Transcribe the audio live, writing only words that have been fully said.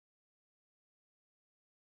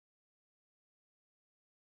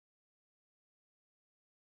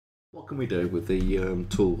What can we do with the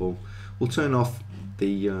tool? Well, we'll turn off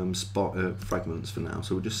the spot fragments for now,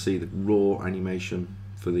 so we'll just see the raw animation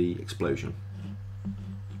for the explosion.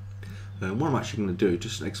 What I'm actually going to do is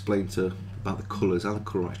just explain about the colours, how the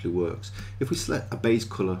colour actually works. If we select a base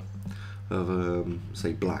colour of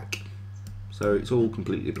say black, so it's all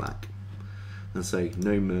completely black, and say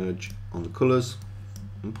no merge on the colours,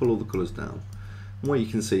 and pull all the colours down. And what you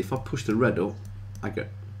can see, if I push the red up, I get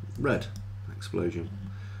red explosion.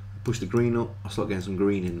 Push the green up, I start getting some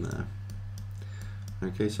green in there.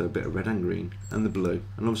 Okay, so a bit of red and green, and the blue.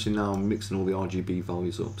 And obviously now I'm mixing all the RGB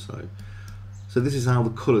values up. So this is how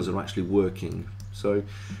the colours are actually working. So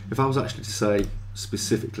if I was actually to say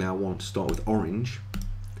specifically I want to start with orange,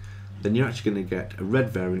 then you're actually going to get a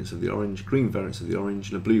red variance of the orange, green variance of the orange,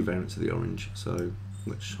 and a blue variance of the orange. So,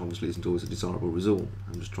 which obviously isn't always a desirable result.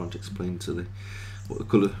 I'm just trying to explain what the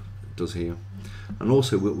colour does here. And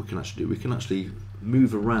also what we can actually do, we can actually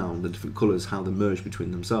move around the different colours, how they merge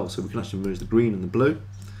between themselves. So we can actually merge the green and the blue.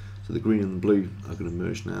 So the green and the blue are going to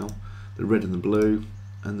merge now, the red and the blue,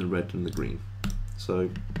 and the red and the green.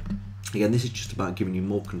 So again, this is just about giving you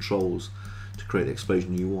more controls to create the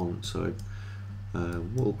explosion you want. So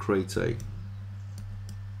we'll create a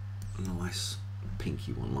nice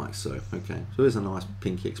pinky one like so. Okay, so here's a nice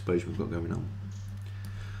pinky explosion we've got going on.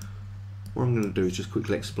 What I'm going to do is just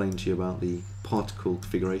quickly explain to you about the particle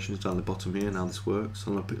configurations down the bottom here and how this works. A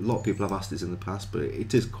lot of people have asked this in the past, but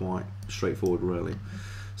it is quite straightforward really.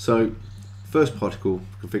 So first particle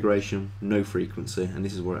configuration, no frequency, and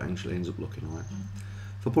this is where it actually ends up looking like.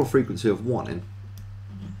 If I put a frequency of 1 in,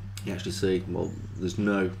 you actually see, well, there's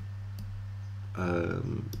no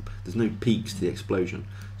peaks to the explosion.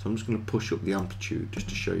 So I'm just going to push up the amplitude just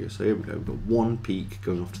to show you. So here we go, we've got 1 peak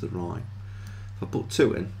going off to the right. If I put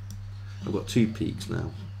 2 in, I've got 2 peaks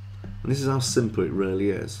now, and this is how simple it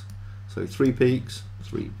really is. So 3 peaks,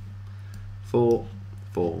 3, 4,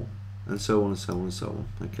 4, and so on and so on and so on.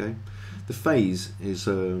 Okay, the phase is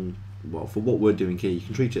well, for what we're doing here, you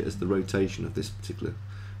can treat it as the rotation of this particular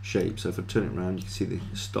shape. So if I turn it around, you can see the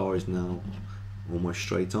star is now almost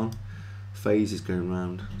straight on. Phase is going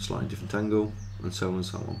around a slightly different angle, and so on and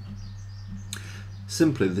so on.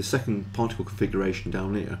 Simply, the second particle configuration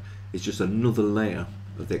down here is just another layer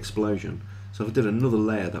of the explosion. So if I did another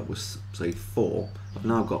layer that was say 4, I've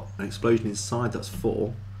now got an explosion inside that's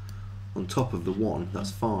 4, on top of the 1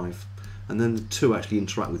 that's 5, and then the 2 actually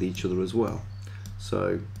interact with each other as well.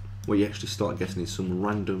 So what you actually start getting is some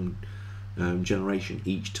random generation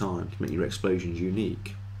each time to make your explosions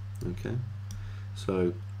unique. Okay,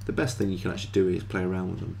 so the best thing you can actually do is play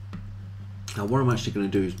around with them. Now what I'm actually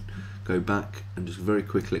going to do is go back and just very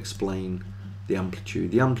quickly explain the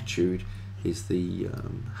amplitude. The amplitude is the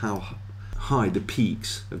how high the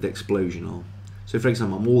peaks of the explosion are. So for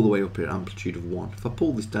example, I'm all the way up here at amplitude of 1. If I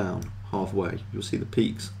pull this down halfway, you'll see the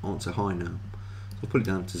peaks aren't so high now. So I'll put it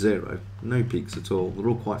down to 0, no peaks at all. They're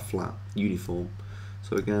all quite flat, uniform.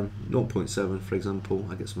 So again, 0.7 for example,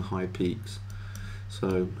 I get some higher peaks.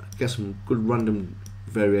 So I get some good random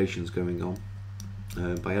variations going on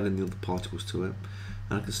by adding the other particles to it,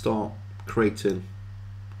 and I can start creating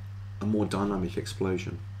a more dynamic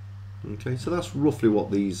explosion. Okay, so that's roughly what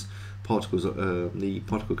these particles, the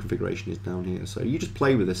particle configuration is down here. So you just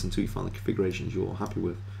play with this until you find the configurations you're happy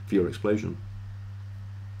with for your explosion.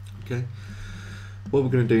 Okay, what we're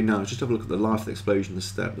going to do now is just have a look at the life of the explosion, the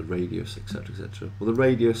step, the radius, etc, etc. Well, the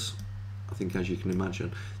radius, I think as you can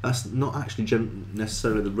imagine, that's not actually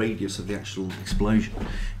necessarily the radius of the actual explosion.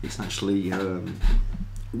 It's actually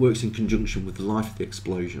works in conjunction with the life of the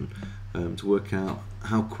explosion to work out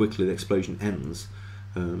how quickly the explosion ends.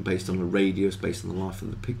 Based on the radius, based on the life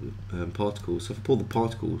of the particles. So if I pull the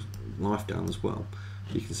particles life down as well,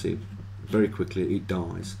 you can see very quickly it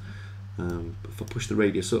dies. But if I push the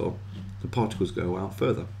radius up, the particles go out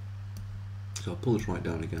further. So I'll pull this right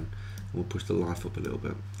down again, and we'll push the life up a little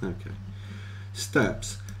bit. Okay.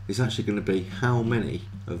 Steps is actually going to be how many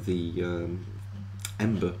of the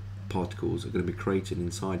ember particles are going to be created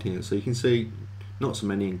inside here. So you can see not so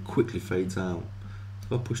many, and quickly fades out.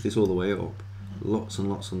 So I'll push this all the way up. Lots and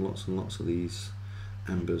lots and lots and lots of these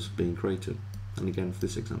embers being created, and again for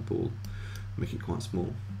this example we'll make it quite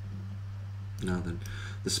small. Now then,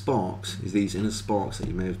 the sparks is these inner sparks that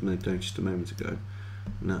you may have noticed a moment ago,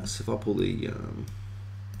 and that's, if I pull the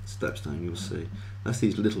steps down, you'll see that's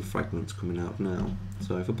these little fragments coming out now.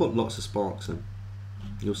 So if I put lots of sparks in,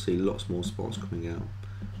 you'll see lots more sparks coming out.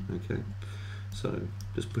 Okay, so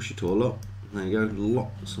just push it all up, there you go,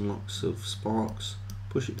 lots and lots of sparks.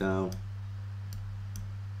 Push it down,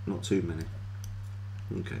 not too many.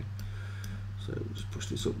 Okay, so just push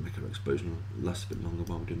this up, make our explosion last a bit longer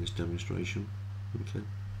while we're doing this demonstration. Okay,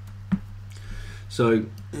 So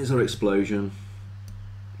here's our explosion.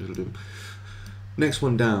 Next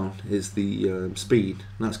one down is the speed,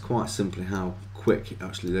 and that's quite simply how quick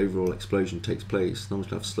actually the overall explosion takes place. And I'm just going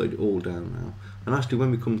to have slowed it all down now. And actually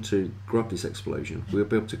when we come to grab this explosion, we'll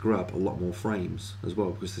be able to grab a lot more frames as well,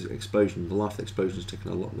 because the life of the explosion is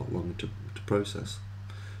taking a lot longer to process.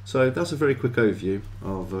 So that's a very quick overview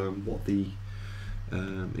of what the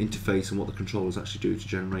interface and what the controllers actually do to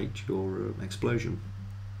generate your explosion.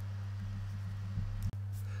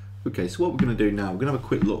 Okay, so what we're going to do now, we're going to have a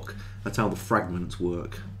quick look at how the fragments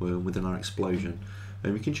work within our explosion.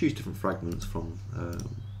 And we can choose different fragments from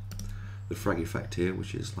the frag effect here,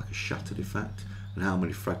 which is like a shattered effect, and how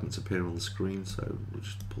many fragments appear on the screen. So we'll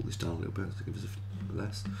just pull this down a little bit to give us a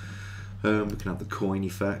less. We can have the coin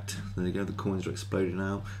effect. There you go, the coins are exploding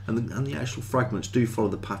now, and the actual fragments do follow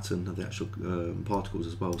the pattern of the actual particles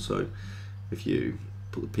as well. So if you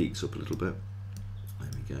put the peaks up a little bit, there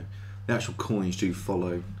we go. The actual coins do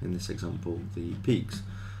follow, in this example, the peaks.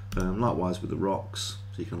 Likewise with the rocks,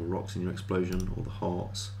 so you can have rocks in your explosion, or the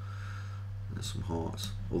hearts. There's some hearts,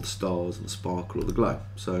 or the stars, and the sparkle, or the glow.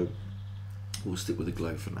 So we'll stick with the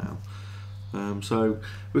glow for now. So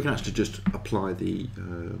we can actually just apply the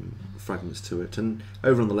fragments to it. And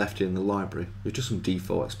over on the left here in the library, there's just some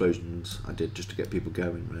default explosions I did just to get people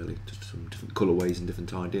going, really, just some different colourways and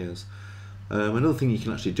different ideas. Another thing you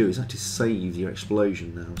can actually do is actually save your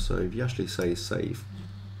explosion now. So if you actually say save,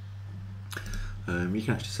 you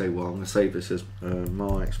can actually say, well, I'm going to save this as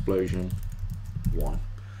my explosion 1.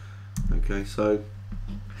 Okay, so,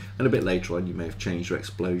 and a bit later on you may have changed your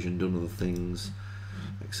explosion, done other things,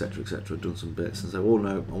 etc, etc, done some bits, and say, oh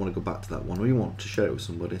no, I want to go back to that one, or you want to share it with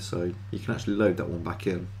somebody, so you can actually load that one back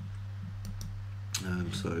in.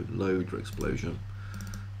 So load your explosion,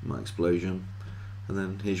 my explosion, and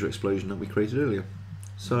then here's your explosion that we created earlier.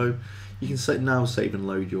 So you can now save and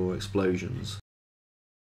load your explosions